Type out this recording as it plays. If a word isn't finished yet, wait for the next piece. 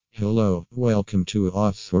Hello, welcome to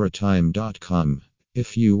authoritime.com.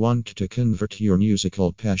 If you want to convert your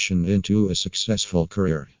musical passion into a successful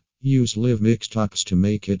career, use Live Mixtapes to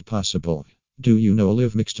make it possible. Do you know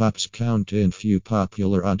Live Mixtapes count in few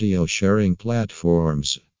popular audio sharing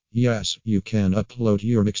platforms? Yes, you can upload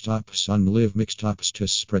your mixtapes on Live Mixtapes to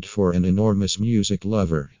spread for an enormous music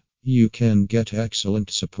lover. You can get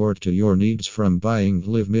excellent support to your needs from buying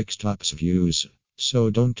Live Mixtapes views. So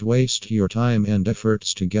don't waste your time and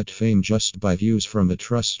efforts to get fame just by views from a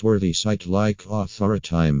trustworthy site like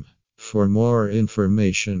Authoritime. For more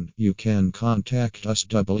information, you can contact us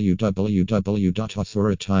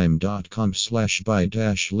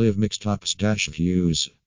www.authoritime.com/buy-live mixtapes-views.